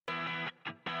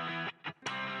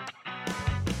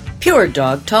Pure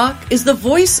Dog Talk is the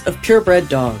voice of purebred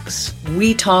dogs.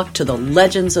 We talk to the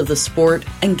legends of the sport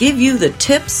and give you the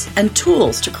tips and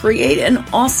tools to create an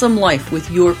awesome life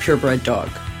with your purebred dog.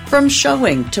 From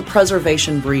showing to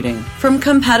preservation breeding, from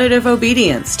competitive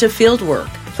obedience to field work,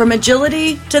 from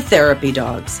agility to therapy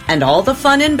dogs, and all the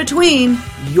fun in between,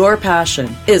 your passion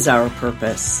is our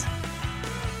purpose.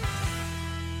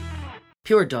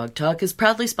 Pure Dog Talk is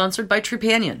proudly sponsored by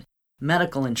Trupanion,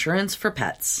 medical insurance for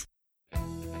pets.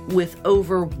 With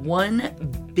over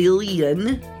 1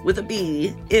 billion, with a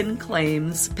B, in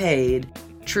claims paid,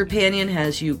 Trupanion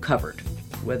has you covered,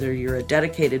 whether you're a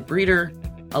dedicated breeder,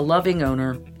 a loving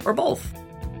owner, or both.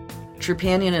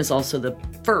 Trupanion is also the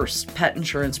first pet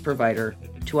insurance provider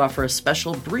to offer a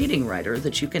special breeding rider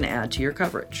that you can add to your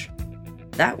coverage.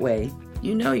 That way,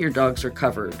 you know your dogs are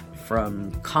covered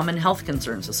from common health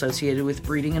concerns associated with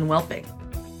breeding and whelping,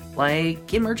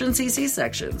 like emergency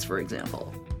C-sections, for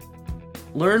example.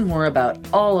 Learn more about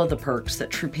all of the perks that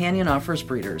Trupanion offers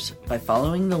breeders by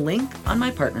following the link on my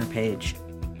partner page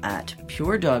at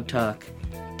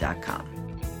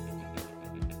puredogtalk.com.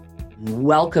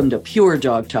 Welcome to Pure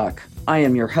Dog Talk. I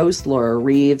am your host, Laura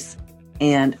Reeves,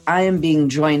 and I am being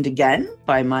joined again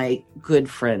by my good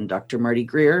friend, Dr. Marty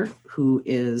Greer, who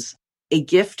is a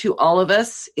gift to all of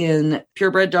us in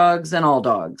purebred dogs and all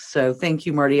dogs. So thank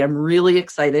you, Marty. I'm really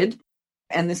excited.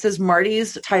 And this is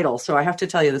Marty's title, so I have to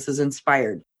tell you, this is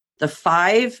inspired. The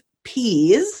 5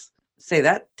 Ps, say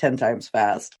that 10 times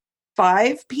fast,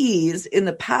 5 Ps in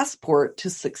the passport to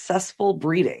successful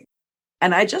breeding.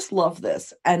 And I just love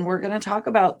this. And we're going to talk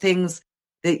about things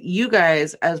that you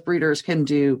guys as breeders can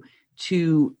do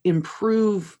to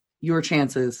improve your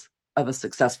chances of a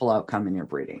successful outcome in your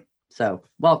breeding. So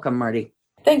welcome, Marty.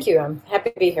 Thank you. I'm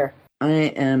happy to be here. I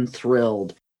am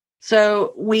thrilled.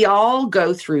 So we all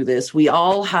go through this. We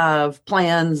all have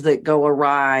plans that go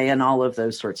awry and all of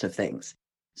those sorts of things.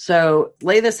 So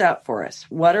lay this out for us.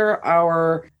 What are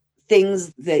our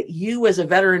things that you as a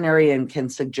veterinarian can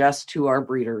suggest to our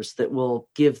breeders that will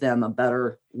give them a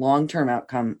better long-term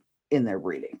outcome in their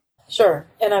breeding? Sure.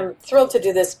 And I'm thrilled to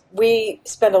do this. We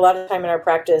spend a lot of time in our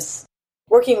practice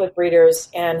working with breeders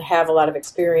and have a lot of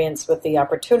experience with the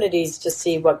opportunities to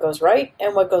see what goes right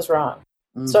and what goes wrong.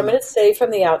 Mm-hmm. So I'm going to say from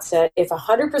the outset, if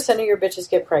 100% of your bitches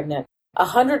get pregnant,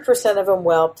 100% of them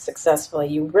whelp successfully,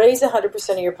 you raise 100%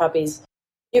 of your puppies,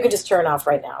 you can just turn off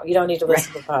right now. You don't need to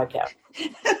listen to the podcast.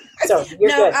 So you're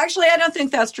good. Actually, I don't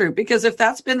think that's true, because if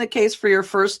that's been the case for your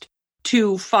first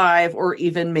 2, 5, or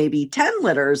even maybe 10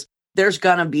 litters, there's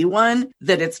going to be one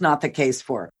that it's not the case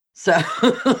for. So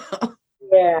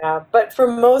yeah, but for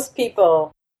most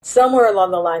people, somewhere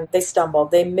along the line, they stumble,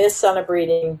 they miss on a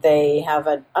breeding, they have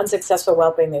an unsuccessful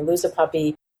whelping, they lose a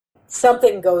puppy,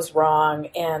 something goes wrong,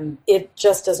 and it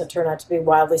just doesn't turn out to be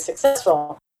wildly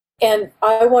successful. And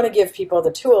I want to give people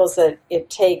the tools that it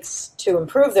takes to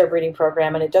improve their breeding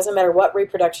program, and it doesn't matter what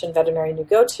reproduction veterinarian you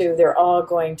go to, they're all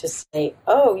going to say,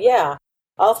 oh yeah,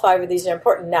 all 5 of these are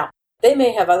important. Now, they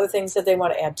may have other things that they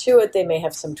want to add to it, they may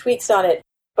have some tweaks on it,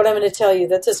 but I'm going to tell you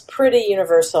that this is pretty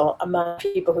universal among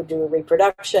people who do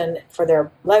reproduction for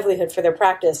their livelihood, for their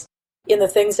practice, in the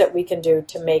things that we can do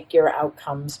to make your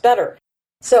outcomes better.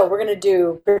 So we're going to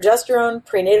do progesterone,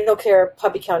 prenatal care,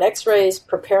 puppy count x-rays,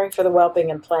 preparing for the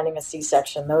whelping, and planning a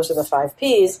C-section. Those are the 5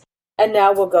 Ps. And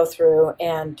now we'll go through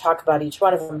and talk about each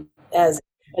one of them as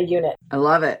a unit. I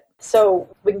love it.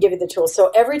 So we can give you the tools.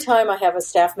 So every time I have a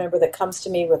staff member that comes to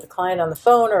me with a client on the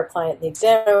phone or a client in the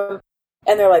exam room,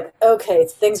 and they're like, okay,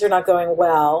 things are not going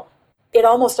well, it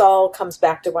almost all comes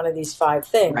back to one of these 5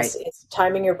 things. Right. It's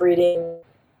timing your breeding,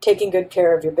 taking good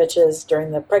care of your bitches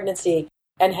during the pregnancy,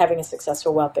 and having a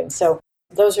successful whelping. So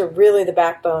those are really the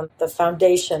backbone, the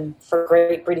foundation for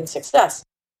great breeding success.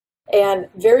 And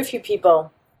very few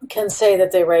people can say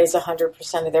that they raise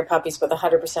 100% of their puppies with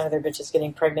 100% of their bitches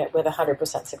getting pregnant with 100%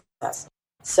 success.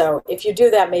 So if you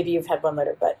do that, maybe you've had 1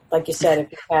 litter. But like you said,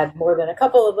 if you've had more than a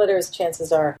couple of litters,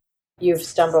 chances are you've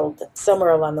stumbled somewhere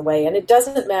along the way. And it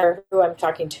doesn't matter who I'm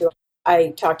talking to. I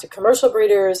talk to commercial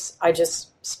breeders. I just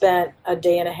spent a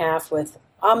day and a half with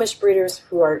Amish breeders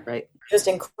who are just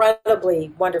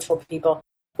incredibly wonderful people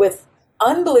with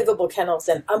unbelievable kennels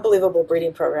and unbelievable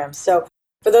breeding programs. So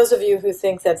for those of you who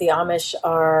think that the Amish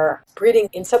are breeding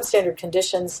in substandard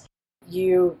conditions,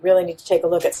 you really need to take a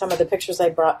look at some of the pictures I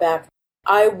brought back.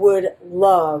 I would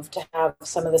love to have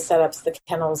some of the setups, the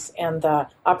kennels, and the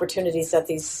opportunities that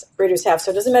these breeders have. So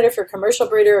it doesn't matter if you're a commercial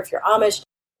breeder, if you're Amish,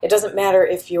 it doesn't matter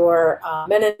if you're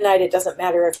Mennonite, it doesn't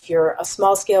matter if you're a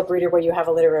small-scale breeder where you have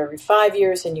a litter every 5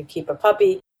 years and you keep a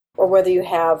puppy, or whether you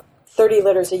have 30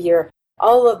 litters a year.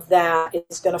 All of that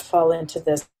is going to fall into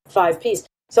this 5 Ps.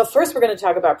 So first we're going to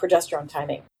talk about progesterone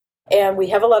timing. And we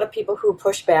have a lot of people who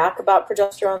push back about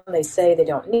progesterone. They say they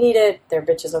don't need it. Their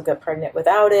bitches will get pregnant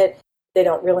without it. They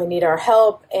don't really need our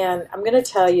help. And I'm going to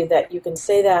tell you that you can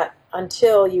say that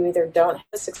until you either don't have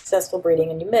a successful breeding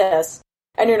and you miss,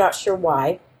 and you're not sure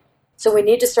why. So we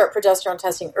need to start progesterone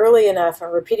testing early enough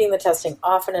and repeating the testing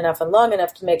often enough and long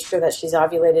enough to make sure that she's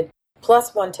ovulated,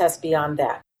 plus one test beyond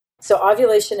that. So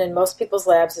ovulation in most people's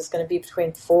labs is going to be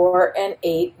between 4 and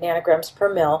 8 nanograms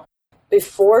per mil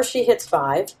before she hits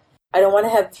 5. I don't want to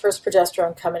have the first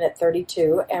progesterone come in at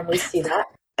 32, and we see that.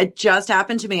 It just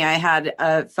happened to me. I had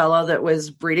a fellow that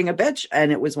was breeding a bitch,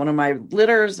 and it was one of my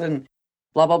litters, and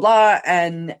blah, blah, blah.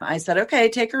 And I said, okay,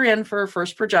 take her in for her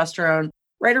first progesterone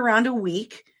right around a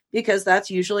week, because that's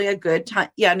usually a good time.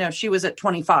 Yeah, no, she was at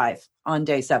 25 on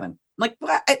day 7. I'm like,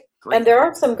 what? Great. And there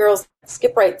are some girls that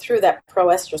skip right through that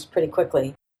proestrus pretty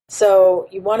quickly. So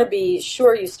you want to be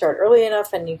sure you start early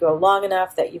enough and you go long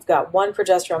enough that you've got one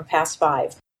progesterone past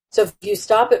 5. So if you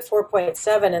stop at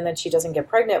 4.7 and then she doesn't get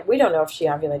pregnant, we don't know if she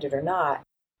ovulated or not.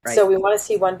 Right. So we want to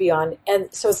see one beyond. And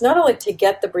so it's not only to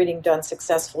get the breeding done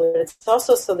successfully, but it's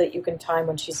also so that you can time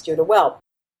when she's due to whelp.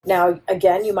 Now,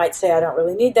 again, you might say, I don't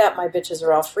really need that. My bitches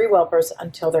are all free whelpers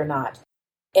until they're not.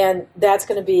 And that's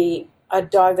going to be a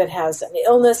dog that has an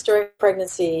illness during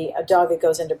pregnancy, a dog that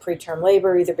goes into preterm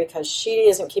labor, either because she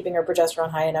isn't keeping her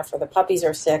progesterone high enough or the puppies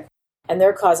are sick and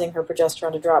they're causing her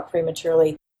progesterone to drop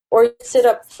prematurely. Or you sit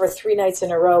up for 3 nights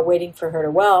in a row waiting for her to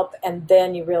whelp, and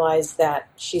then you realize that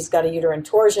she's got a uterine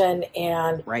torsion,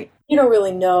 and you don't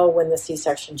really know when the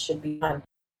C-section should be done.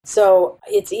 So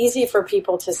it's easy for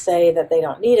people to say that they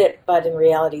don't need it, but in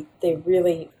reality, they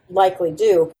really likely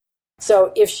do.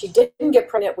 So if she didn't get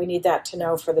pregnant, we need that to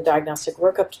know for the diagnostic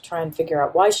workup to try and figure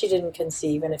out why she didn't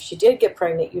conceive. And if she did get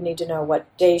pregnant, you need to know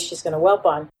what day she's going to whelp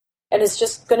on. And it's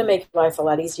just going to make life a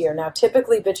lot easier. Now,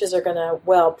 typically, bitches are going to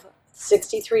whelp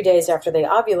 63 days after they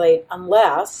ovulate,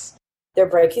 unless they're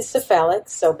brachycephalic,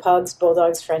 so pugs,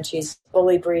 bulldogs, Frenchies,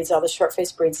 bully breeds, all the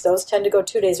short-faced breeds, those tend to go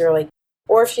 2 days early,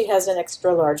 or if she has an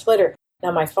extra large litter.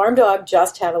 Now, my farm dog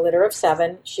just had a litter of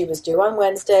 7. She was due on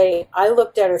Wednesday. I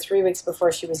looked at her 3 weeks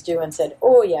before she was due and said,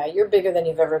 oh, yeah, you're bigger than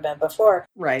you've ever been before.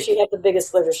 Right. She had the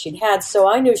biggest litter she'd had, so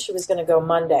I knew she was going to go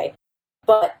Monday.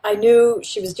 But I knew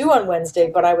she was due on Wednesday,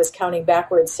 but I was counting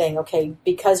backwards saying, okay,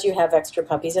 because you have extra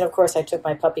puppies, and of course I took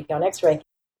my puppy count x-ray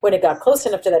when it got close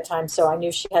enough to that time, so I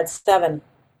knew she had 7.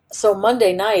 So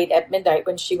Monday night at midnight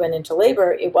when she went into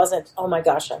labor, it wasn't, oh my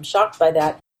gosh, I'm shocked by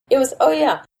that. It was, oh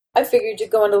yeah, I figured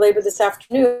you'd go into labor this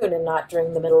afternoon and not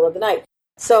during the middle of the night.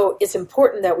 So it's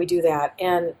important that we do that.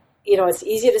 And, you know, it's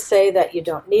easy to say that you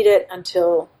don't need it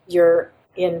until you're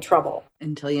in trouble.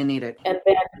 Until you need it. And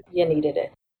then you needed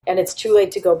it. And it's too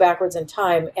late to go backwards in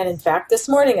time. And in fact, this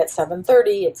morning at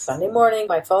 7:30, it's Sunday morning,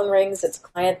 my phone rings. It's a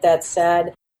client that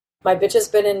said, my bitch has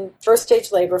been in first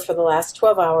stage labor for the last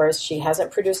 12 hours. She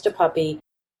hasn't produced a puppy.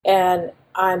 And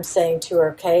I'm saying to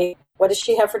her, okay, what does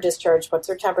she have for discharge? What's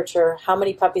her temperature? How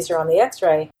many puppies are on the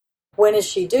x-ray? When is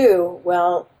she due?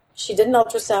 Well, she didn't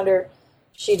ultrasound her.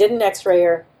 She didn't x-ray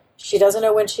her. She doesn't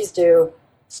know when she's due.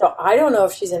 So I don't know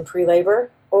if she's in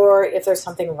pre-labor or if there's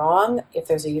something wrong, if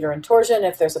there's a uterine torsion,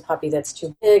 if there's a puppy that's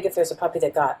too big, if there's a puppy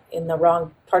that got in the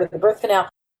wrong part of the birth canal.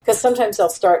 Because sometimes they'll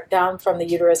start down from the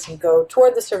uterus and go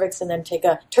toward the cervix and then take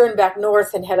a turn back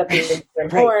north and head up the uterine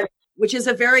horn. Which is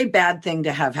a very bad thing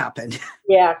to have happen.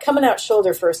 Yeah, coming out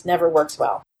shoulder first never works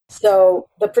well. So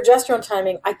the progesterone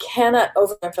timing, I cannot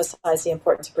overemphasize the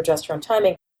importance of progesterone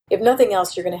timing. If nothing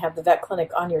else, you're going to have the vet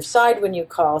clinic on your side when you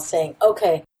call saying,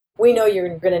 okay, we know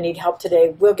you're going to need help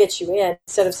today. We'll get you in.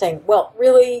 Instead of saying, well,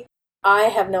 really, I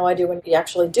have no idea when you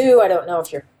actually do. I don't know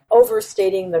if you're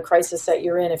overstating the crisis that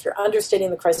you're in, if you're understating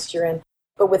the crisis you're in.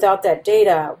 But without that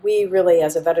data, we really,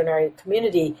 as a veterinary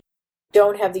community,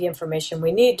 don't have the information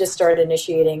we need to start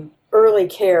initiating early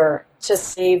care to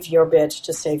save your bitch,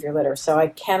 to save your litter. So I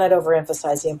cannot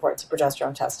overemphasize the importance of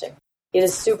progesterone testing. It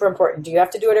is super important. Do you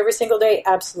have to do it every single day?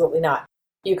 Absolutely not.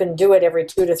 You can do it every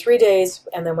 2 to 3 days,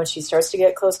 and then when she starts to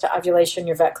get close to ovulation,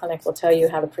 your vet clinic will tell you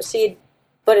how to proceed.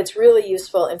 But it's really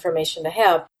useful information to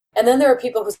have. And then there are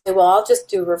people who say, well, I'll just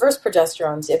do reverse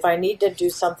progesterones. If I need to do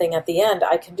something at the end,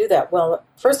 I can do that. Well,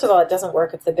 first of all, it doesn't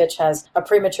work if the bitch has a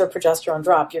premature progesterone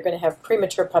drop. You're going to have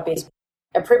premature puppies,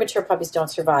 and premature puppies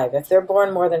don't survive. If they're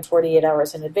born more than 48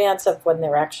 hours in advance of when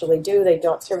they're actually due, they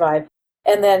don't survive.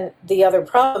 And then the other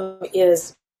problem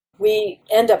is we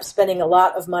end up spending a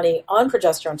lot of money on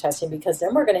progesterone testing because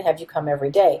then we're going to have you come every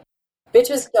day.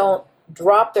 Bitches don't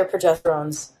drop their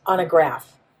progesterones on a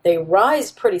graph. They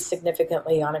rise pretty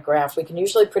significantly on a graph. We can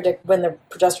usually predict when the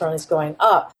progesterone is going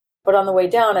up. But on the way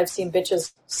down, I've seen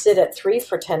bitches sit at 3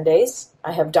 for 10 days.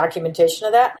 I have documentation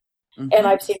of that. And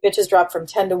I've seen bitches drop from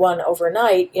 10 to 1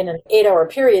 overnight in an 8-hour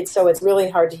period. So it's really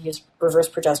hard to use reverse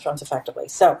progesterones effectively.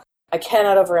 So I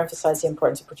cannot overemphasize the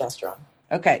importance of progesterone.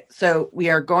 Okay. So we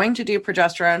are going to do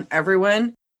progesterone.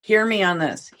 Everyone, hear me on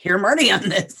this. Hear Marty on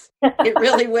this. It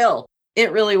really will.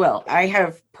 It really will. I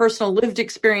have personal lived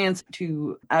experience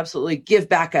to absolutely give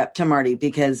back up to Marty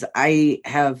because I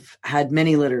have had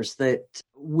many litters that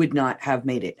would not have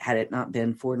made it had it not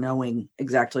been for knowing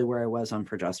exactly where I was on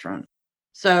progesterone.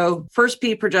 So first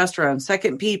P, progesterone.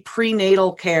 Second P,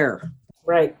 prenatal care.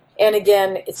 Right. And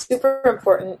again, it's super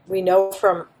important. We know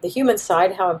from the human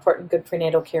side how important good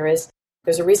prenatal care is.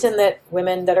 There's a reason that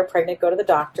women that are pregnant go to the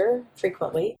doctor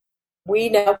frequently. We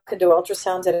now can do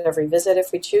ultrasounds at every visit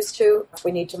if we choose to. If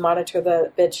we need to monitor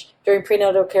the bitch during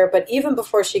prenatal care, but even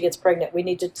before she gets pregnant, we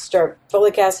need to start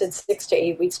folic acid 6 to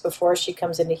 8 weeks before she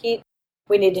comes into heat.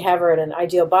 We need to have her in an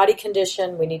ideal body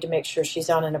condition. We need to make sure she's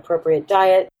on an appropriate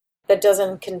diet that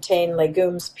doesn't contain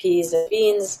legumes, peas, and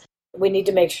beans. We need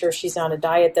to make sure she's on a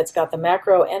diet that's got the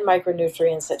macro and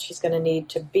micronutrients that she's going to need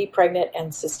to be pregnant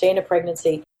and sustain a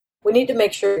pregnancy. We need to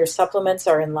make sure your supplements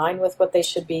are in line with what they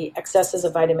should be. Excesses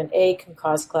of vitamin A can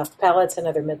cause cleft palates and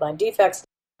other midline defects.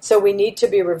 So we need to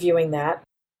be reviewing that.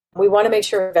 We want to make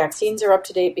sure vaccines are up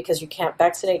to date because you can't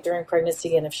vaccinate during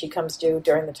pregnancy. And if she comes due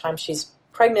during the time she's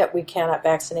pregnant, we cannot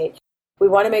vaccinate. We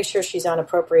want to make sure she's on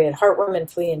appropriate heartworm and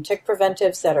flea and tick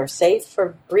preventives that are safe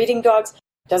for breeding dogs.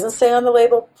 It doesn't say on the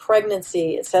label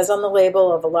pregnancy. It says on the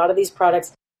label of a lot of these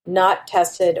products, not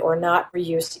tested or not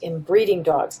reused in breeding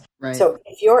dogs. Right. So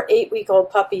if your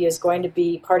 8-week-old puppy is going to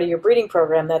be part of your breeding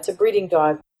program, that's a breeding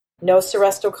dog. No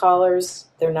Seresto collars.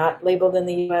 They're not labeled in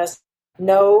the U.S.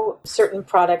 No certain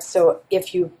products. So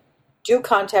if you do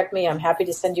contact me, I'm happy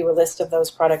to send you a list of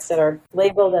those products that are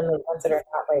labeled and the ones that are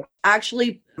not labeled.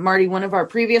 Actually, Marty, one of our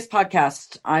previous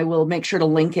podcasts, I will make sure to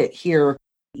link it here.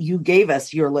 You gave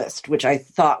us your list, which I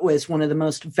thought was one of the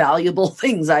most valuable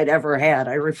things I'd ever had.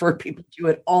 I refer people to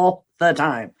it all the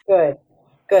time.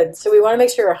 Good. So we want to make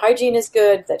sure her hygiene is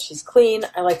good, that she's clean.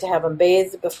 I like to have them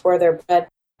bathed before they're bred,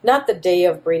 not the day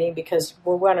of breeding because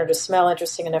we want her to smell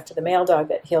interesting enough to the male dog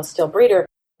that he'll still breed her.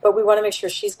 But we want to make sure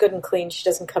she's good and clean. She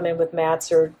doesn't come in with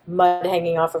mats or mud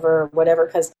hanging off of her or whatever,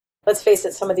 because let's face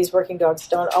it, some of these working dogs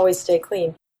don't always stay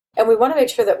clean. And we want to make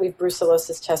sure that we've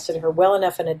brucellosis tested her well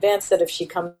enough in advance that if she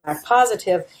comes back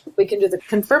positive, we can do the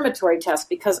confirmatory test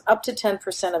because up to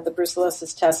 10% of the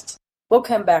brucellosis tests will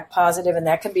come back positive, and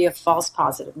that can be a false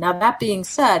positive. Now, that being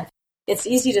said, it's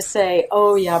easy to say,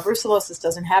 oh, yeah, brucellosis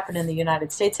doesn't happen in the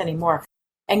United States anymore.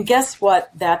 And guess what?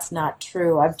 That's not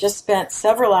true. I've just spent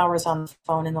several hours on the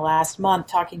phone in the last month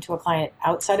talking to a client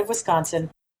outside of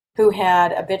Wisconsin who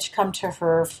had a bitch come to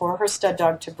her for her stud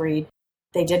dog to breed.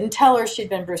 They didn't tell her she'd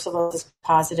been brucellosis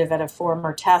positive at a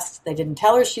former test. They didn't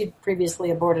tell her she'd previously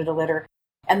aborted a litter.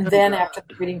 And then after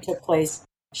the breeding took place,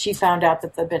 she found out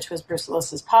that the bitch was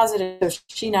brucellosis positive. So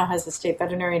she now has the state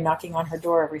veterinarian knocking on her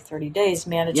door every 30 days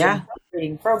managing the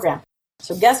breeding program.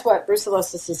 So guess what?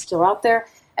 Brucellosis is still out there,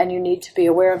 and you need to be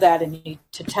aware of that, and you need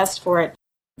to test for it.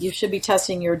 You should be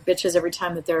testing your bitches every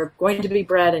time that they're going to be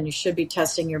bred, and you should be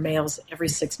testing your males every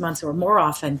 6 months or more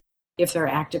often if they're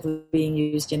actively being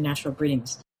used in natural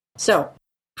breedings. So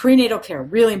prenatal care,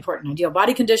 really important. Ideal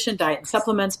body condition, diet and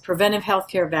supplements, preventive health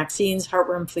care, vaccines,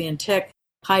 heartworm, flea and tick,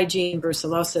 hygiene,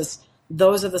 brucellosis.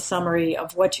 Those are the summary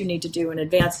of what you need to do in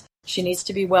advance. She needs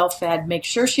to be well fed. Make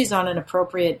sure she's on an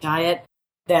appropriate diet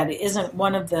that isn't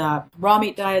one of the raw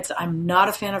meat diets. I'm not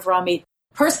a fan of raw meat.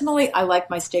 Personally, I like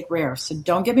my steak rare, so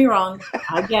don't get me wrong.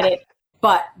 I get it.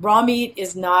 But raw meat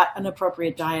is not an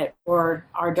appropriate diet for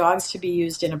our dogs to be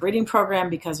used in a breeding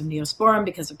program because of neosporin,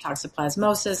 because of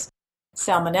toxoplasmosis,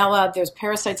 salmonella. There's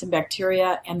parasites and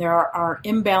bacteria, and there are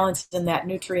imbalances in that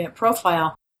nutrient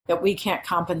profile that we can't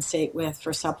compensate with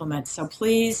for supplements. So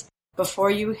please,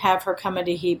 before you have her come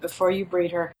into heat, before you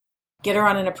breed her, get her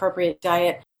on an appropriate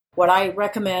diet. What I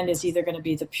recommend is either going to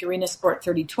be the Purina Sport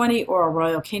 30/20 or a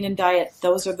Royal Canin diet.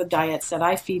 Those are the diets that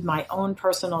I feed my own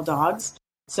personal dogs.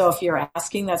 So if you're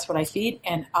asking, that's what I feed.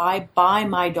 And I buy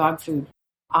my dog food.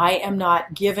 I am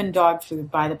not given dog food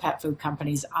by the pet food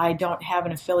companies. I don't have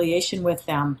an affiliation with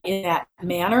them in that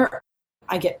manner.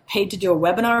 I get paid to do a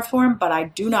webinar for them, but I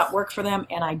do not work for them,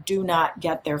 and I do not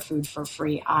get their food for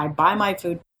free. I buy my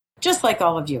food just like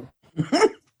all of you.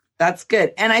 That's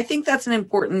good. And I think that's an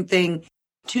important thing.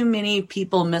 Too many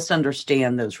people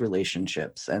misunderstand those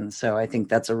relationships. And so I think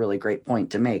that's a really great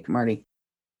point to make, Marty.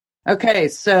 Okay,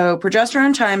 so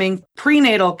progesterone timing,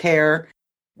 prenatal care.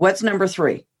 What's number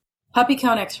 3? Puppy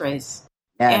count x-rays.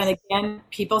 Yes. And again,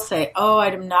 people say, oh,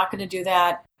 I'm not going to do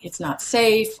that. It's not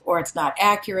safe or it's not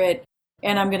accurate.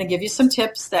 And I'm going to give you some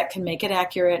tips that can make it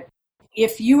accurate.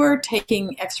 if you are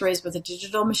taking x-rays with a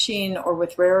digital machine or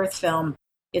with rare earth film,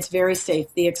 it's very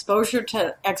safe. The exposure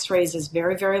to x-rays is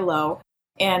very, very low.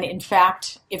 And in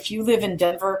fact, if you live in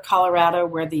Denver, Colorado,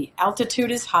 where the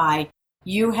altitude is high,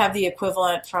 you have the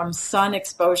equivalent from sun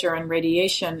exposure and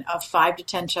radiation of 5 to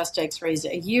 10 chest x-rays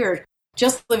a year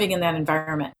just living in that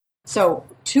environment. So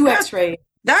 2 x-rays.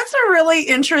 That's a really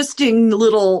interesting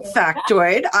little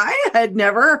factoid. I had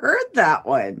never heard that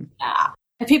one. Yeah.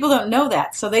 And people don't know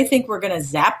that. So they think we're going to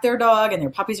zap their dog and their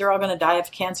puppies are all going to die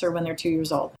of cancer when they're 2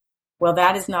 years old. Well,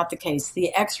 that is not the case.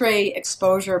 The x-ray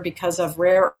exposure because of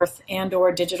rare earth and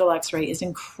or digital x-ray is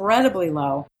incredibly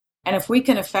low. And if we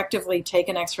can effectively take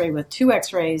an x-ray with 2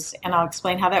 x-rays, and I'll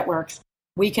explain how that works,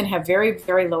 we can have very,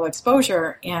 very low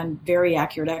exposure and very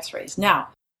accurate x-rays. Now,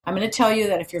 I'm going to tell you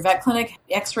that if your vet clinic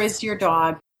x-rays your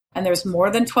dog and there's more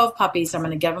than 12 puppies, I'm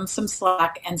going to give them some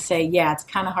slack and say, yeah, it's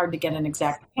kind of hard to get an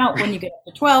exact count when you get up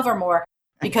to 12 or more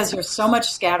because there's so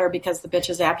much scatter because the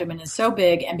bitch's abdomen is so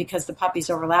big and because the puppies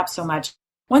overlap so much.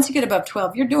 Once you get above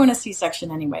 12, you're doing a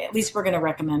C-section anyway. At least we're going to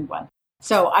recommend one.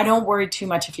 So I don't worry too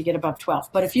much if you get above 12.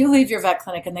 But if you leave your vet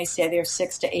clinic and they say there's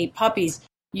 6 to 8 puppies,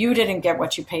 you didn't get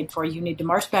what you paid for. You need to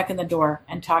march back in the door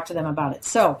and talk to them about it.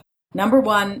 So, number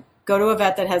 1, go to a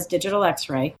vet that has digital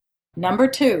x-ray. Number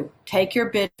 2, take your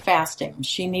bitch fasting.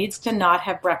 She needs to not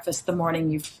have breakfast the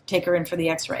morning you take her in for the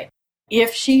x-ray.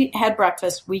 If she had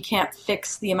breakfast, we can't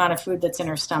fix the amount of food that's in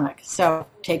her stomach. So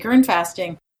take her in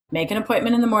fasting, make an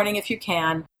appointment in the morning if you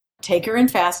can, take her in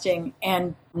fasting.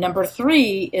 And number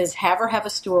 3 is have her have a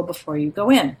stool before you go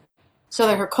in so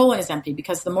that her colon is empty,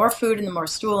 because the more food and the more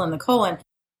stool in the colon,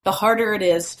 the harder it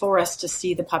is for us to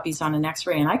see the puppies on an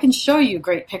x-ray. And I can show you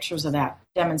great pictures of that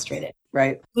demonstrated.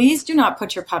 Right. Please do not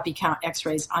put your puppy count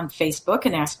x-rays on Facebook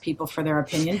and ask people for their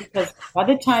opinion, because by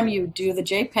the time you do the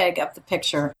JPEG of the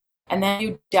picture and then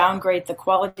you downgrade the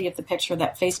quality of the picture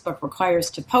that Facebook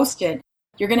requires to post it,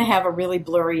 you're going to have a really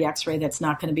blurry x-ray that's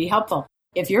not going to be helpful.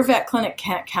 If your vet clinic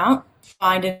can't count,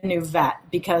 find a new vet,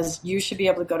 because you should be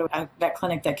able to go to a vet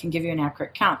clinic that can give you an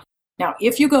accurate count. Now,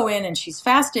 if you go in and she's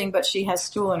fasting, but she has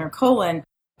stool in her colon,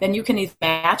 then you can either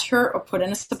match her or put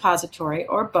in a suppository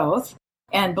or both.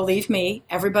 And believe me,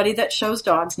 everybody that shows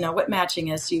dogs know what matching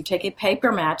is. So you take a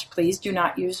paper match. Please do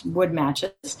not use wood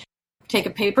matches. Take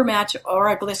a paper match or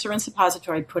a glycerin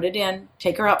suppository, put it in,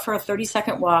 take her out for a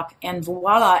 30-second walk, and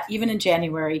voila, even in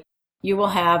January, you will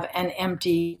have an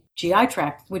empty GI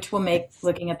tract, which will make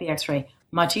looking at the x-ray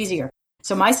much easier.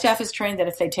 So my staff is trained that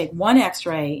if they take one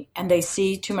x-ray and they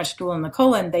see too much stool in the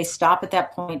colon, they stop at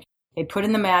that point, they put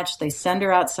in the match, they send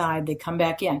her outside, they come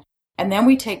back in. And then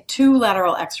we take 2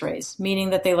 lateral x-rays, meaning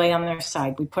that they lay on their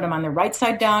side. We put them on their right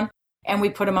side down and we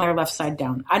put them on their left side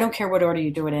down. I don't care what order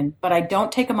you do it in, but I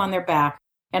don't take them on their back,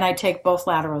 and I take both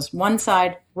laterals. One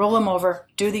side, roll them over,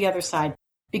 do the other side.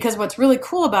 Because what's really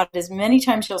cool about it is many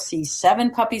times you'll see 7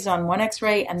 puppies on one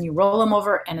x-ray and you roll them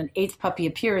over and an 8th puppy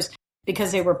appears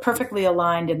because they were perfectly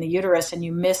aligned in the uterus and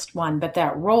you missed one. But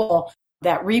that roll,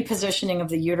 that repositioning of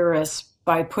the uterus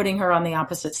by putting her on the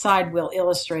opposite side will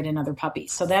illustrate another puppy.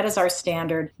 So that is our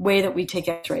standard way that we take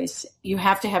x-rays. You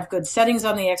have to have good settings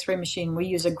on the x-ray machine. We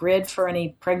use a grid for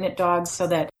any pregnant dogs so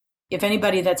that if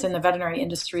anybody that's in the veterinary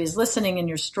industry is listening and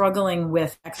you're struggling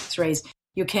with x-rays,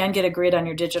 you can get a grid on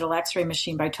your digital x-ray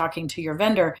machine by talking to your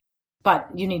vendor. But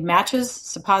you need matches,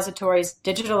 suppositories,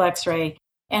 digital x-ray,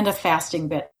 and a fasting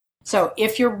bit. So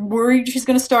if you're worried she's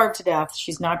going to starve to death,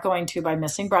 she's not going to by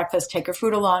missing breakfast. Take her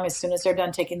food along as soon as they're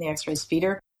done taking the x-rays, feed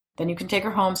her. Then you can take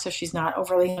her home so she's not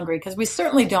overly hungry, because we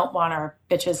certainly don't want our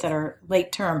bitches that are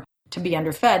late term to be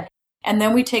underfed. And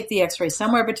then we take the x-ray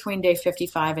somewhere between day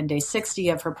 55 and day 60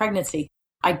 of her pregnancy.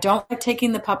 I don't like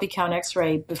taking the puppy count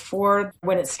x-ray before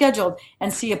when it's scheduled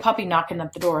and see a puppy knocking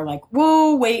at the door like,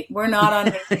 whoa, wait, we're not on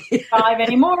day 55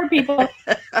 anymore, people.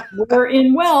 We're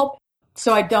in whelp.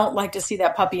 So I don't like to see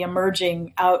that puppy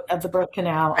emerging out of the birth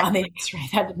canal on the x-ray.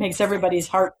 That makes everybody's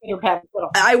heart pitter-patter.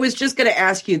 I was just going to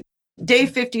ask you, day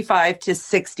 55 to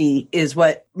 60 is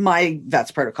what my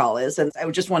vet's protocol is. And I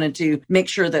just wanted to make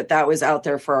sure that that was out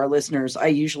there for our listeners. I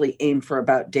usually aim for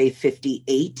about day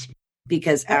 58,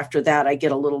 because after that, I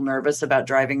get a little nervous about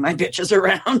driving my bitches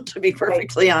around, to be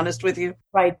perfectly honest with you.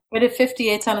 Right. But if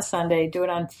 58's on a Sunday, do it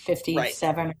on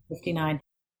 57 or 59.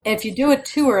 If you do it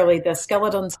too early, the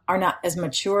skeletons are not as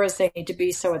mature as they need to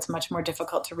be, so it's much more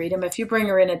difficult to read them. If you bring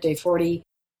her in at day 40,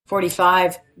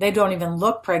 45, they don't even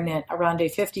look pregnant. Around day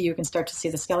 50, you can start to see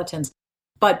the skeletons.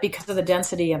 But because of the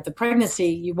density of the pregnancy,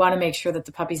 you want to make sure that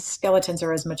the puppy's skeletons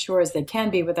are as mature as they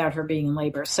can be without her being in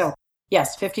labor. So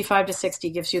yes, 55 to 60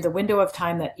 gives you the window of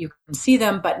time that you can see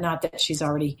them, but not that she's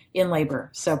already in labor.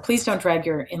 So please don't drag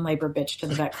your in labor bitch to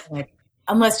the vet clinic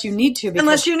Unless you need to.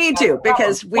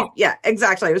 Because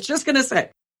exactly. I was just going to say.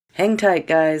 Hang tight,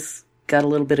 guys. Got a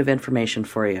little bit of information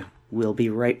for you. We'll be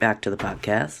right back to the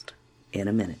podcast in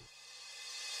a minute.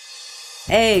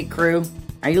 Hey, crew.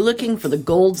 Are you looking for the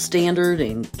gold standard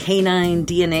in canine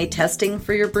DNA testing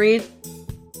for your breed?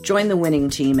 Join the winning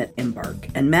team at Embark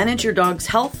and manage your dog's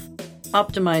health,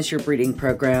 optimize your breeding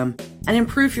program, and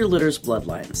improve your litter's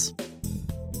bloodlines.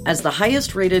 As the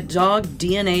highest-rated dog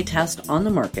DNA test on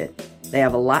the market, they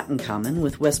have a lot in common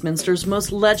with Westminster's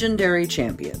most legendary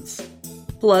champions.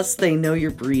 Plus, they know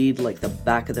your breed like the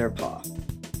back of their paw.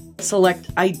 Select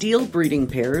ideal breeding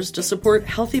pairs to support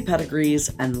healthy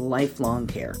pedigrees and lifelong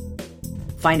care.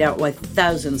 Find out why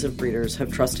thousands of breeders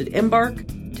have trusted Embark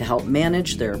to help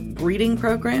manage their breeding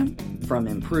program, from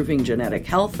improving genetic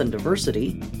health and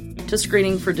diversity to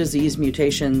screening for disease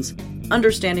mutations,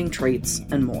 understanding traits,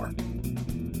 and more.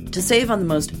 To save on the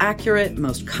most accurate,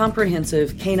 most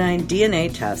comprehensive canine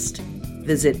DNA test,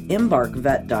 visit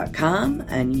embarkvet.com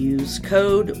and use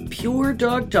code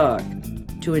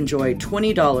PureDogTalk to enjoy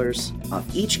 $20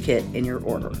 off each kit in your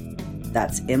order.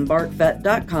 That's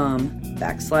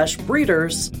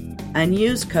embarkvet.com/breeders and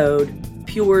use code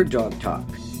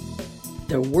PureDogTalk.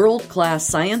 The world-class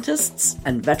scientists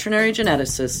and veterinary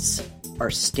geneticists are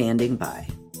standing by.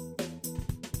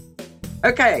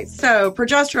 Okay, so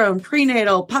progesterone,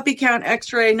 prenatal, puppy count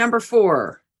x-ray, number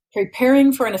 4.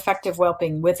 Preparing for an effective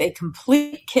whelping with a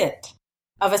complete kit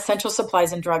of essential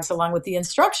supplies and drugs, along with the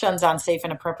instructions on safe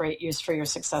and appropriate use for your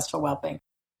successful whelping.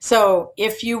 So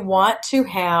if you want to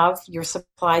have your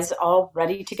supplies all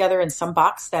ready together in some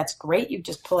box, that's great. You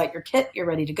just pull out your kit, you're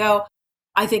ready to go.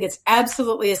 I think it's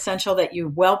absolutely essential that you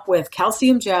whelp with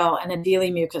calcium gel and a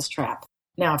Dealy mucus trap.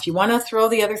 Now, if you want to throw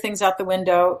the other things out the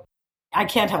window, I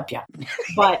can't help you.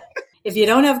 But if you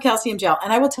don't have calcium gel,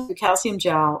 and I will tell you, calcium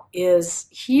gel is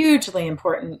hugely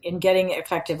important in getting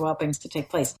effective whelpings to take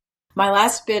place. My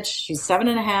last bitch, she's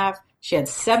 7.5. She had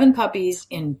 7 puppies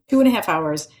in 2.5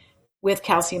 hours with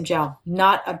calcium gel,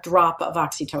 not a drop of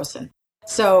oxytocin.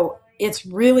 So it's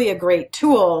really a great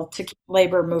tool to keep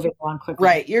labor moving along quickly.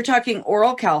 Right. You're talking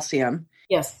oral calcium.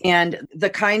 Yes. And the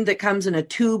kind that comes in a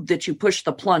tube that you push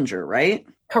the plunger, right?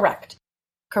 Correct.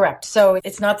 So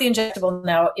it's not the injectable.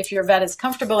 Now, if your vet is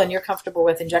comfortable and you're comfortable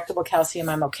with injectable calcium,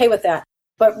 I'm okay with that.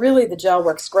 But really, the gel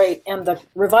works great. And the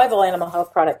Revival Animal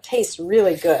Health product tastes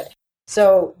really good.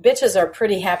 So bitches are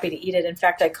pretty happy to eat it. In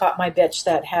fact, I caught my bitch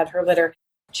that had her litter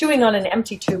chewing on an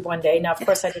empty tube one day. Now, of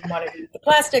course, I didn't want her to eat the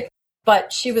plastic,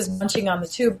 but she was munching on the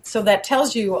tube. So that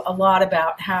tells you a lot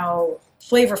about how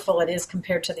flavorful it is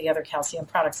compared to the other calcium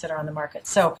products that are on the market.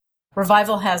 So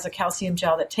Revival has a calcium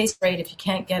gel that tastes great. If you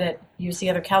can't get it, use the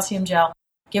other calcium gel.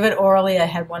 Give it orally. I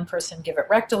had one person give it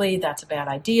rectally. That's a bad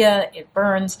idea. It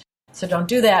burns. So don't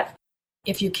do that.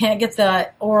 If you can't get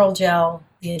the oral gel,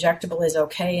 the injectable is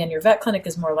okay. And your vet clinic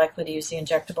is more likely to use the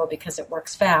injectable because it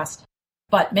works fast.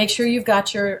 But make sure you've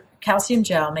got your calcium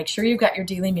gel. Make sure you've got your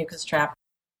Dealy mucus trap.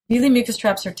 Dealy mucus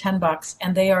traps are $10,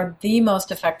 and they are the most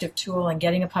effective tool in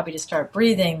getting a puppy to start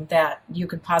breathing that you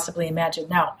could possibly imagine.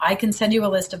 Now, I can send you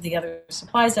a list of the other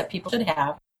supplies that people should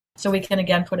have, so we can,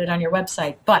 again, put it on your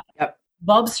website. But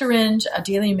bulb syringe, a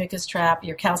Dealy mucus trap,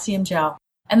 your calcium gel.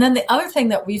 And then the other thing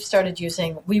that we've started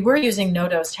using, we were using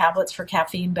no-dose tablets for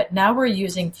caffeine, but now we're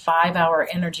using 5-Hour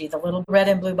Energy, the little red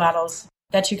and blue bottles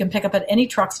that you can pick up at any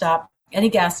truck stop, any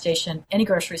gas station, any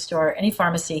grocery store, any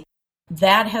pharmacy.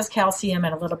 That has calcium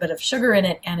and a little bit of sugar in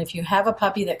it. And if you have a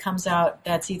puppy that comes out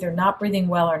that's either not breathing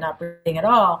well or not breathing at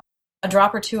all, a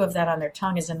drop or two of that on their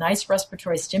tongue is a nice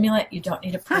respiratory stimulant. You don't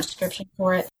need a prescription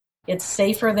for it. It's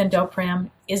safer than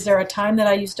Dopram. Is there a time that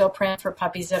I use Dopram for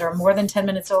puppies that are more than 10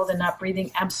 minutes old and not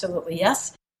breathing? Absolutely,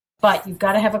 yes. But you've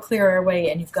got to have a clear airway,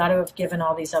 and you've got to have given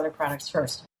all these other products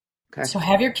first. Okay. So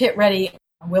have your kit ready.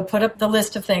 We'll put up the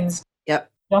list of things. Yep.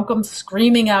 Don't come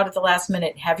screaming out at the last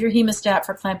minute. Have your hemostat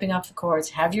for clamping off the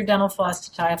cords. Have your dental floss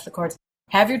to tie off the cords.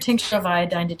 Have your tincture of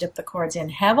iodine to dip the cords in.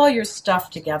 Have all your stuff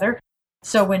together.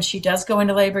 So when she does go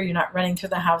into labor, you're not running through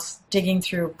the house, digging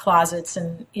through closets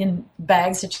and in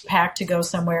bags that you pack to go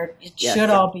somewhere. It should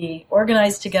all be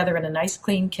organized together in a nice,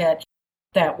 clean kit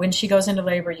that when she goes into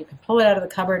labor, you can pull it out of the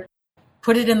cupboard,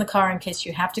 put it in the car in case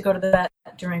you have to go to the vet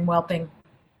during whelping.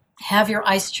 Have your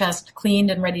ice chest cleaned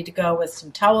and ready to go with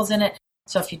some towels in it.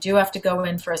 So if you do have to go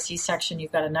in for a C-section,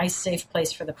 you've got a nice, safe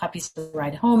place for the puppies to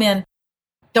ride home in.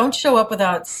 Don't show up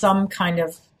without some kind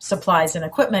of supplies and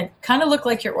equipment. Kind of look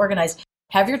like you're organized.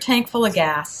 Have your tank full of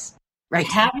gas. Right.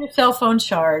 Have your cell phone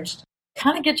charged.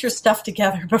 Kind of get your stuff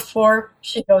together before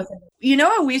she goes in. You know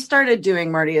what we started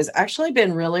doing, Marty, has actually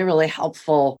been really, really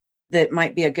helpful. That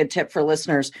might be a good tip for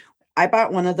listeners. I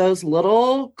bought one of those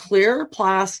little clear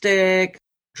plastic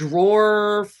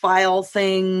drawer file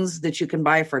things that you can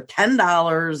buy for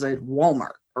 $10 at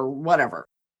Walmart or whatever.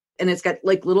 And it's got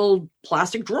like little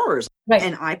plastic drawers. Right.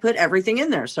 And I put everything in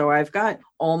there. So I've got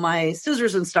all my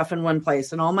scissors and stuff in one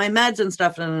place and all my meds and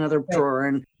stuff in another drawer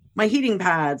and my heating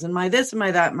pads and my this and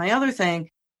my that, and my other thing.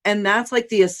 And that's like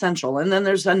the essential. And then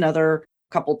there's another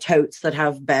couple totes that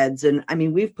have beds. And I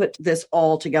mean, we've put this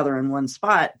all together in one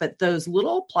spot, but those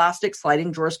little plastic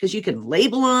sliding drawers, because you can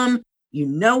label them, you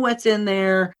know what's in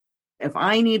there. If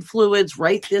I need fluids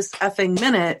right this effing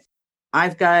minute,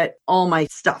 I've got all my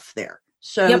stuff there.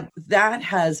 So that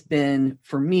has been,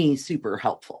 for me, super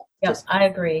helpful. Yes, I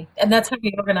agree. And that's how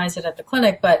we organize it at the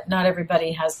clinic, but not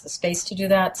everybody has the space to do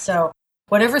that. So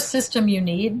whatever system you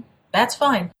need, that's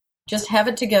fine. Just have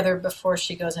it together before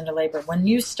she goes into labor. When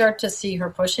you start to see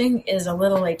her pushing, is a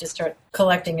little late to start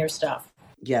collecting your stuff.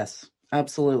 Yes,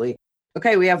 absolutely.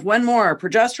 Okay, we have one more.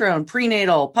 Progesterone,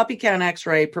 prenatal, puppy count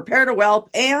x-ray, prepare to whelp,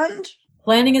 and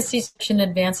planning a C-section in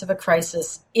advance of a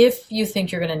crisis if you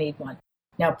think you're going to need one.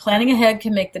 Now, planning ahead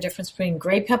can make the difference between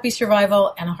great puppy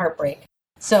survival and a heartbreak.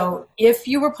 So if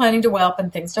you were planning to whelp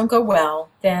and things don't go well,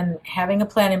 then having a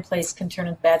plan in place can turn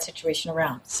a bad situation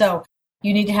around. So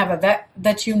you need to have a vet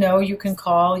that you know you can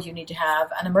call. You need to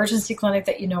have an emergency clinic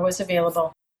that you know is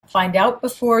available. Find out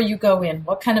before you go in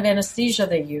what kind of anesthesia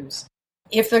they use.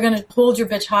 If they're going to hold your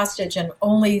bitch hostage and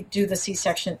only do the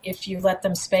C-section if you let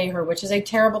them spay her, which is a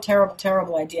terrible, terrible,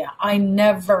 terrible idea. I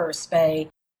never spay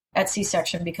at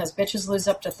C-section because bitches lose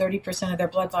up to 30% of their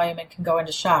blood volume and can go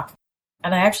into shock.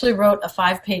 And I actually wrote a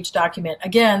 5-page document,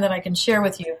 again, that I can share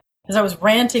with you, because I was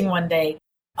ranting one day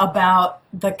about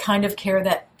the kind of care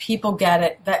that people get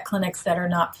at vet clinics that are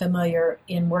not familiar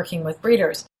in working with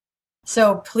breeders.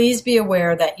 So please be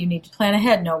aware that you need to plan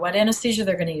ahead, know what anesthesia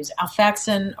they're going to use,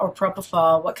 Alfaxin or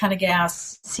propofol, what kind of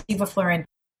gas, sevoflurane.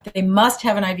 They must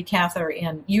have an IV catheter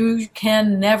in. You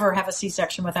can never have a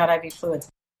C-section without IV fluids.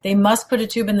 They must put a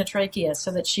tube in the trachea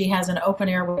so that she has an open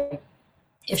airway.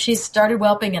 If she's started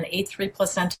whelping and ate 3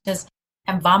 placentas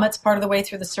and vomits part of the way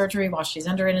through the surgery while she's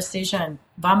under anesthesia and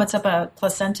vomits up a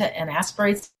placenta and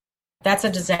aspirates, that's a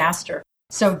disaster.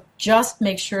 So just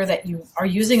make sure that you are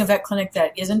using a vet clinic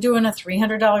that isn't doing a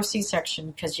 $300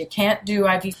 C-section, because you can't do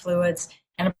IV fluids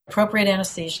and appropriate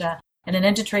anesthesia and an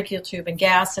endotracheal tube and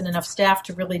gas and enough staff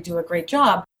to really do a great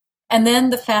job. And then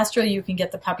the faster you can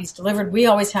get the puppies delivered, we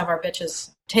always have our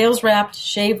bitches tails wrapped,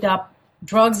 shaved up,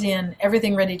 drugs in,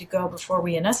 everything ready to go before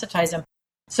we anesthetize them,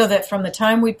 so that from the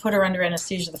time we put her under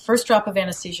anesthesia, the first drop of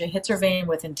anesthesia hits her vein,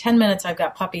 within 10 minutes I've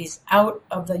got puppies out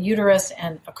of the uterus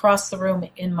and across the room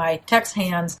in my tech's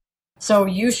hands. So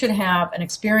you should have an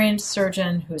experienced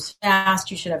surgeon who's fast.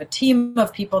 You should have a team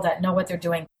of people that know what they're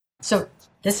doing. So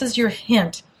this is your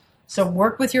hint. So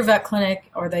work with your vet clinic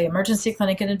or the emergency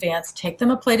clinic in advance. Take them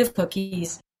a plate of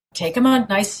cookies. Take them a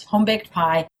nice home-baked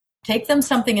pie. Take them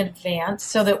something in advance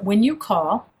so that when you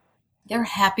call, they're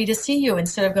happy to see you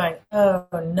instead of going, oh,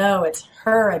 no, it's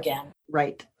her again.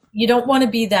 Right. You don't want to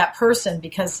be that person,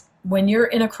 because when you're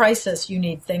in a crisis, you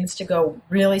need things to go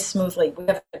really smoothly. We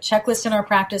have a checklist in our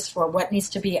practice for what needs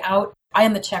to be out. I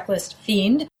am the checklist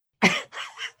fiend.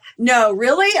 No,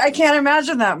 really? I can't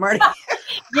imagine that, Marty.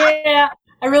 Yeah,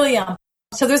 I really am.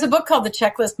 So there's a book called The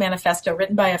Checklist Manifesto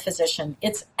written by a physician.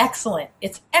 It's excellent.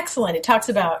 It's excellent. It talks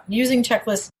about using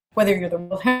checklists, whether you're the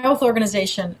World Health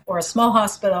Organization or a small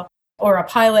hospital or a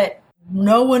pilot.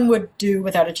 No one would do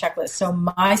without a checklist. So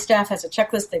my staff has a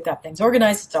checklist. They've got things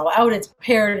organized. It's all out. It's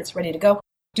prepared. It's ready to go.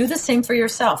 Do the same for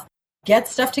yourself. Get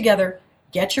stuff together.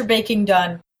 Get your baking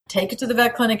done. Take it to the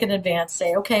vet clinic in advance.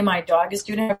 Say, okay, my dog is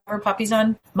due to have her puppies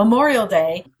on Memorial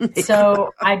Day.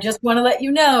 So I just want to let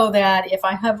you know that if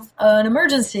I have an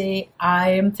emergency, I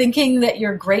am thinking that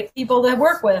you're great people to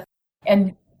work with.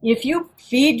 And if you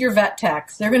feed your vet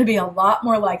techs, they're going to be a lot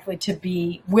more likely to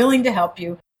be willing to help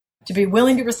you, to be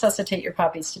willing to resuscitate your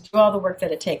puppies, to do all the work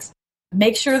that it takes.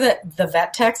 Make sure that the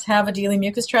vet techs have a Dealy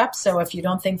mucus trap. So if you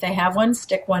don't think they have one,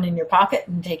 stick one in your pocket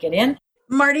and take it in.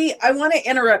 Marty, I want to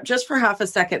interrupt just for half a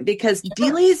second, because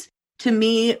Dealys to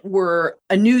me were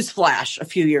a news flash a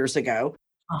few years ago.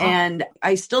 And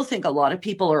I still think a lot of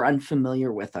people are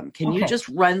unfamiliar with them. Can you just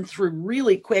run through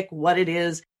really quick what it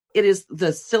is? It is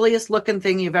the silliest looking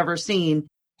thing you've ever seen.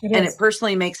 It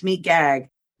personally makes me gag,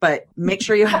 but make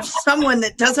sure you have someone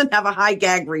that doesn't have a high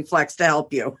gag reflex to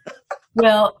help you.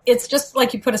 Well, it's just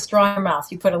like you put a straw in your mouth.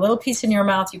 You put a little piece in your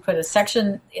mouth, you put a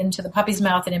section into the puppy's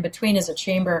mouth, and in between is a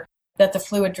chamber that the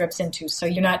fluid drips into. So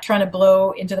you're not trying to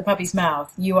blow into the puppy's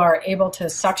mouth. You are able to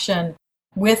suction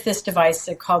with this device.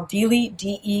 They're called Dealy,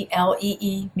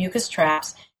 D-E-L-E-E, mucus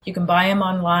traps. You can buy them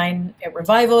online at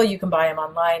Revival. You can buy them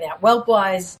online at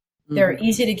Whelpwise. They're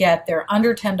easy to get. They're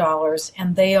under $10,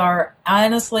 and they are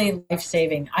honestly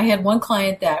life-saving. I had one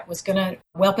client that was going to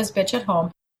whelp his bitch at home.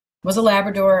 It was a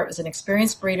Labrador. It was an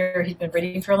experienced breeder. He'd been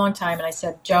breeding for a long time. And I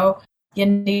said, Joe, you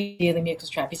need a Dealy mucus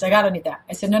trap. He's like, I don't need that.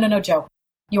 I said, no, Joe.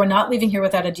 You are not leaving here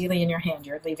without a Dealy in your hand.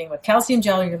 You're leaving with calcium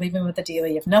gel. You're leaving with a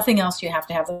Dealy. If nothing else, you have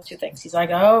to have those two things. He's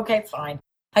like, oh, okay, fine.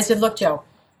 I said, look, Joe,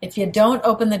 if you don't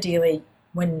open the Dealy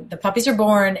when the puppies are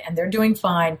born and they're doing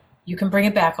fine, you can bring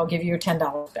it back. I'll give you your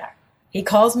 $10 back. He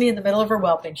calls me in the middle of her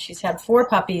whelping. She's had 4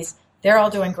 puppies. They're all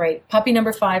doing great. Puppy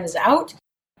number 5 is out,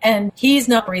 and he's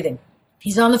not breathing.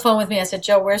 He's on the phone with me. I said,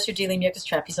 Joe, where's your Dealy mucus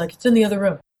trap? He's like, it's in the other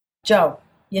room. Joe,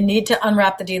 you need to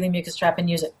unwrap the Dealy mucus trap and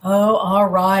use it. Oh, all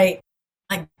right.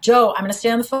 Like, Joe, I'm going to stay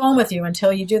on the phone with you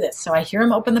until you do this. So I hear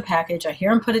him open the package. I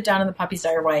hear him put it down in the puppy's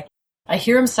airway. I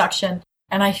hear him suction,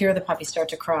 and I hear the puppy start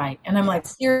to cry. And I'm like,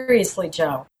 seriously,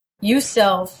 Joe, you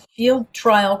sell field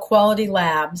trial quality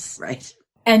labs. Right.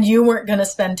 And you weren't going to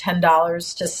spend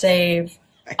 $10 to save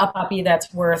a puppy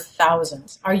that's worth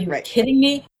thousands. Are you kidding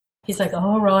me? He's like,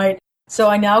 all right. So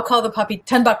I now call the puppy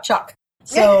 $10 Chuck.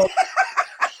 So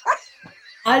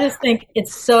I just think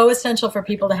it's so essential for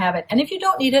people to have it. And if you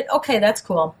don't need it, okay, that's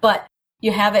cool. But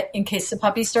you have it in case the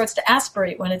puppy starts to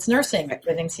aspirate when it's nursing.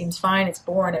 Everything seems fine. It's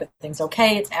born. Everything's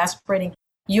okay. It's aspirating.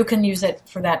 You can use it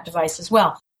for that device as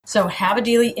well. So have a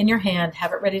Dealy in your hand.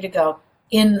 Have it ready to go.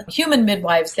 In human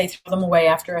midwives, they throw them away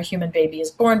after a human baby is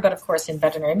born. But of course, in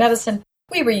veterinary medicine,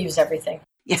 we reuse everything.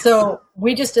 Yes. So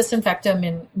we just disinfect them.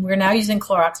 And we're now using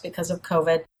Clorox because of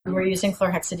COVID. We're using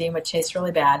chlorhexidine, which tastes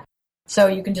really bad. So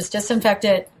you can just disinfect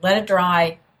it, let it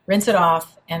dry, rinse it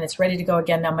off, and it's ready to go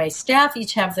again. Now, my staff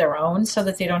each have their own so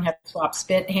that they don't have to swap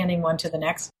spit, handing one to the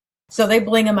next. So they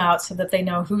bling them out so that they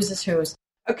know whose is whose.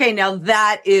 Okay, now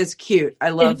that is cute. I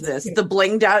love this. Cute. The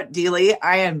blinged out Dealy.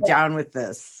 I am down with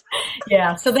this.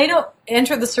 Yeah, so they don't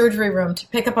enter the surgery room to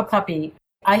pick up a puppy.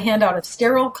 I hand out a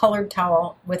sterile colored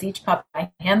towel with each puppy.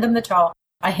 I hand them the towel.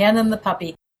 I hand them the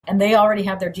puppy. And they already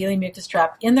have their Dealy mucus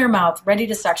trap in their mouth, ready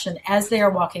to suction as they are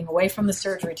walking away from the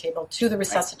surgery table to the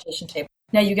resuscitation table.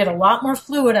 Now, you get a lot more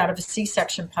fluid out of a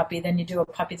C-section puppy than you do a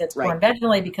puppy that's born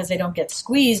vaginally because they don't get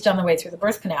squeezed on the way through the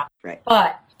birth canal. Right.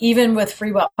 But even with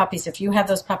free whelp puppies, if you have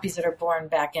those puppies that are born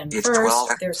back end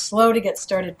first, they're slow to get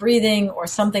started breathing or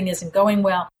something isn't going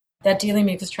well, that Dealy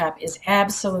mucus trap is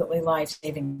absolutely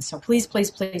life-saving. So please,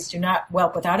 please, please do not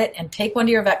whelp without it, and take one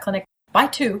to your vet clinic. Buy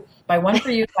 2. Buy one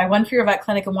for you, buy one for your vet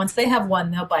clinic, and once they have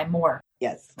one, they'll buy more.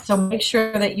 Yes. So make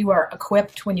sure that you are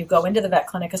equipped when you go into the vet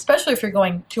clinic, especially if you're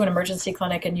going to an emergency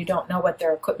clinic and you don't know what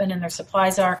their equipment and their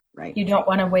supplies are. Right. You don't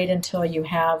want to wait until you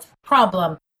have a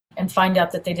problem and find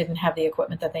out that they didn't have the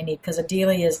equipment that they need, because a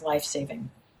Dealy is life-saving.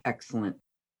 Excellent.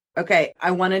 Okay,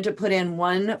 I wanted to put in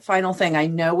one final thing. I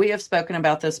know we have spoken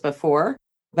about this before,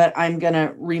 but I'm going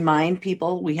to remind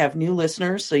people, we have new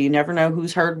listeners, so you never know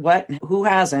who's heard what and who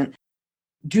hasn't.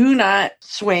 Do not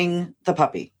swing the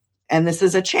puppy. And this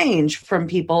is a change from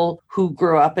people who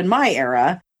grew up in my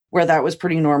era where that was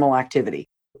pretty normal activity.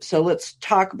 So let's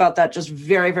talk about that just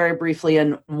very, very briefly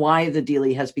and why the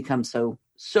Dealy has become so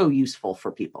useful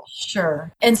for people.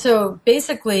 Sure. And so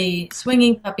basically,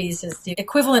 swinging puppies is the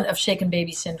equivalent of shaken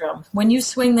baby syndrome. When you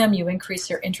swing them, you increase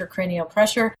their intracranial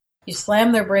pressure, you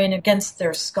slam their brain against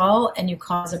their skull, and you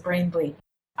cause a brain bleed.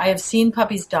 I have seen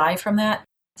puppies die from that.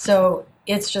 So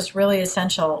it's just really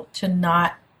essential to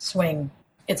not swing.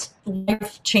 It's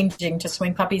life-changing to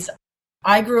swing puppies.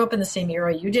 I grew up in the same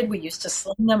era you did. We used to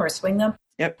sling them or swing them.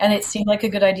 Yep. And it seemed like a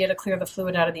good idea to clear the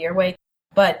fluid out of the airway.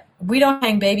 But we don't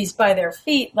hang babies by their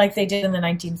feet like they did in the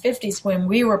 1950s when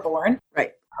we were born.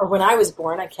 Right. Or when I was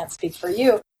born, I can't speak for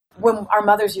you, when our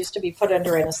mothers used to be put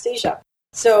under anesthesia.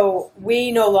 So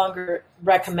we no longer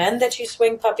recommend that you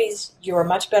swing puppies. You are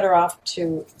much better off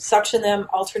to suction them,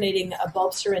 alternating a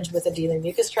bulb syringe with a Dealy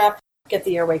mucus trap, get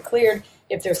the airway cleared.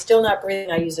 If they're still not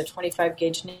breathing, I use a 25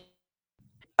 gauge needle.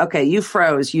 Okay, you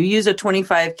froze. You use a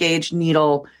 25 gauge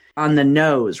needle on the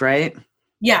nose, right?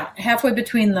 Yeah, halfway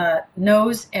between the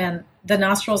nose and the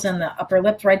nostrils and the upper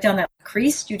lip, right down that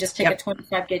crease. You just take a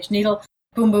 25 gauge needle,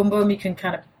 boom, boom, boom. You can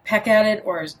kind of peck at it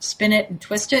or spin it and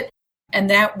twist it, and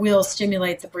that will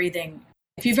stimulate the breathing.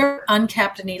 If you've ever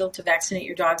uncapped a needle to vaccinate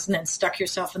your dogs and then stuck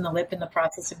yourself in the lip in the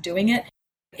process of doing it,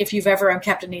 if you've ever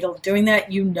uncapped a needle doing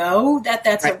that, you know that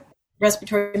that's a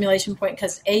respiratory stimulation point,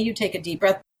 because A, you take a deep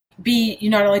breath, B, you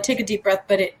not only take a deep breath,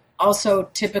 but it also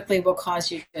typically will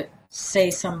cause you to say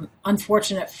some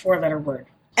unfortunate 4-letter word.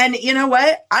 And you know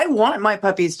what? I want my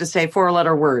puppies to say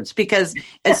 4-letter words, because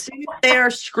as soon as they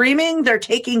are screaming, they're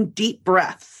taking deep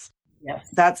breaths. Yes.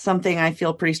 That's something I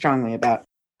feel pretty strongly about.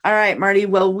 All right, Marty.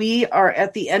 Well, we are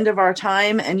at the end of our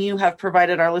time, and you have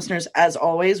provided our listeners, as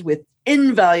always, with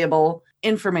invaluable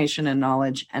information and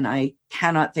knowledge. And I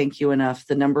cannot thank you enough.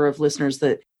 The number of listeners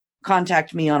that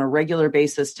contact me on a regular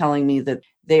basis telling me that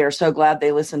they are so glad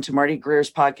they listened to Marty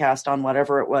Greer's podcast on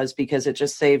whatever it was because it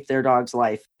just saved their dog's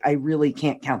life. I really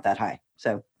can't count that high.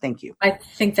 So thank you. I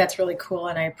think that's really cool,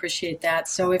 and I appreciate that.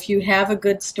 So if you have a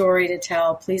good story to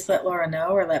tell, please let Laura know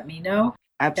or let me know.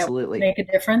 Absolutely. That would make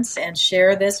a difference, and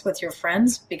share this with your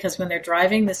friends, because when they're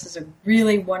driving, this is a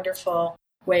really wonderful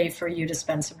way for you to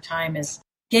spend some time, is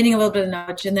gaining a little bit of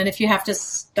knowledge. And then if you have to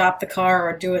stop the car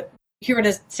or hear it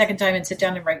a second time and sit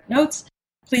down and write notes,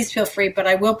 please feel free. But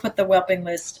I will put the whelping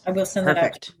list. I will send that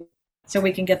out to you so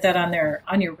we can get that on your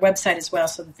website as well,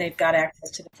 so that they've got access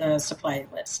to the supply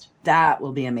list. That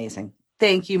will be amazing.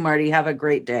 Thank you, Marty. Have a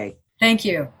great day. Thank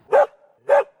you. All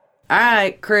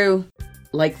right, crew.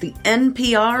 Like the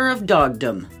NPR of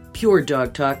dogdom, Pure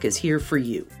Dog Talk is here for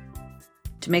you.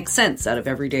 To make sense out of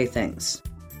everyday things.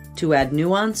 To add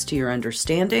nuance to your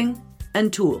understanding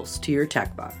and tools to your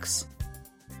tech box.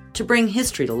 To bring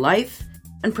history to life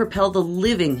and propel the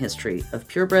living history of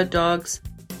purebred dogs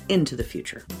into the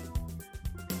future.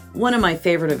 One of my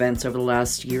favorite events over the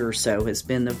last year or so has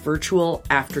been the virtual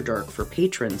After Dark for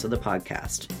patrons of the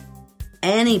podcast.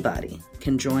 Anybody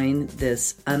can join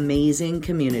this amazing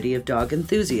community of dog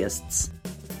enthusiasts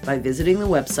by visiting the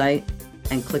website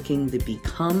and clicking the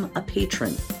Become a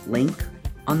Patron link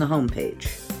on the homepage.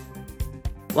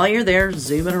 While you're there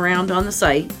zooming around on the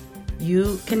site,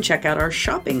 you can check out our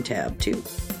shopping tab too.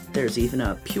 There's even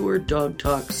a Pure Dog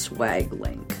Talk swag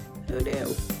link. Who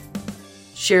knew?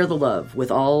 Share the love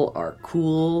with all our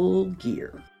cool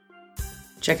gear.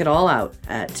 Check it all out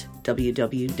at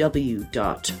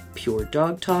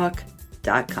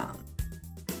www.puredogtalk.com.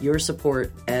 Your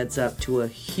support adds up to a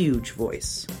huge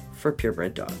voice for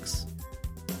purebred dogs.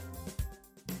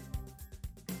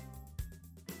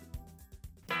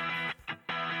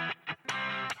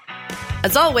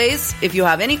 As always, if you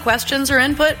have any questions or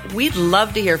input, we'd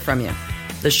love to hear from you.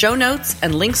 The show notes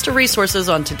and links to resources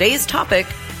on today's topic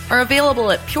are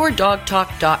available at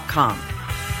puredogtalk.com.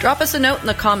 Drop us a note in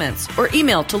the comments or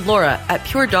email to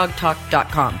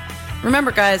Laura@puredogtalk.com.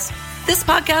 Remember, guys, this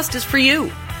podcast is for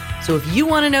you. So if you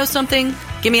want to know something,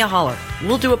 give me a holler.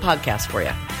 We'll do a podcast for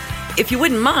you. If you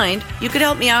wouldn't mind, you could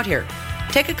help me out here.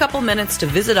 Take a couple minutes to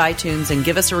visit iTunes and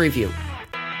give us a review.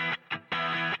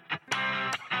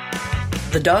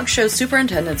 The Dog Show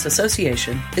Superintendents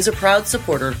Association is a proud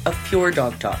supporter of Pure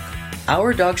Dog Talk.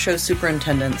 Our dog show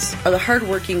superintendents are the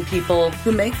hardworking people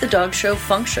who make the dog show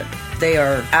function. They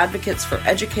are advocates for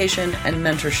education and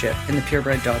mentorship in the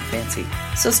purebred dog fancy.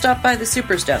 So stop by the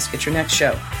Super's desk at your next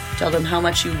show. Tell them how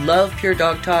much you love Pure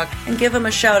Dog Talk and give them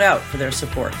a shout out for their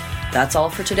support. That's all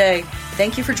for today.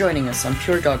 Thank you for joining us on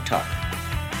Pure Dog Talk.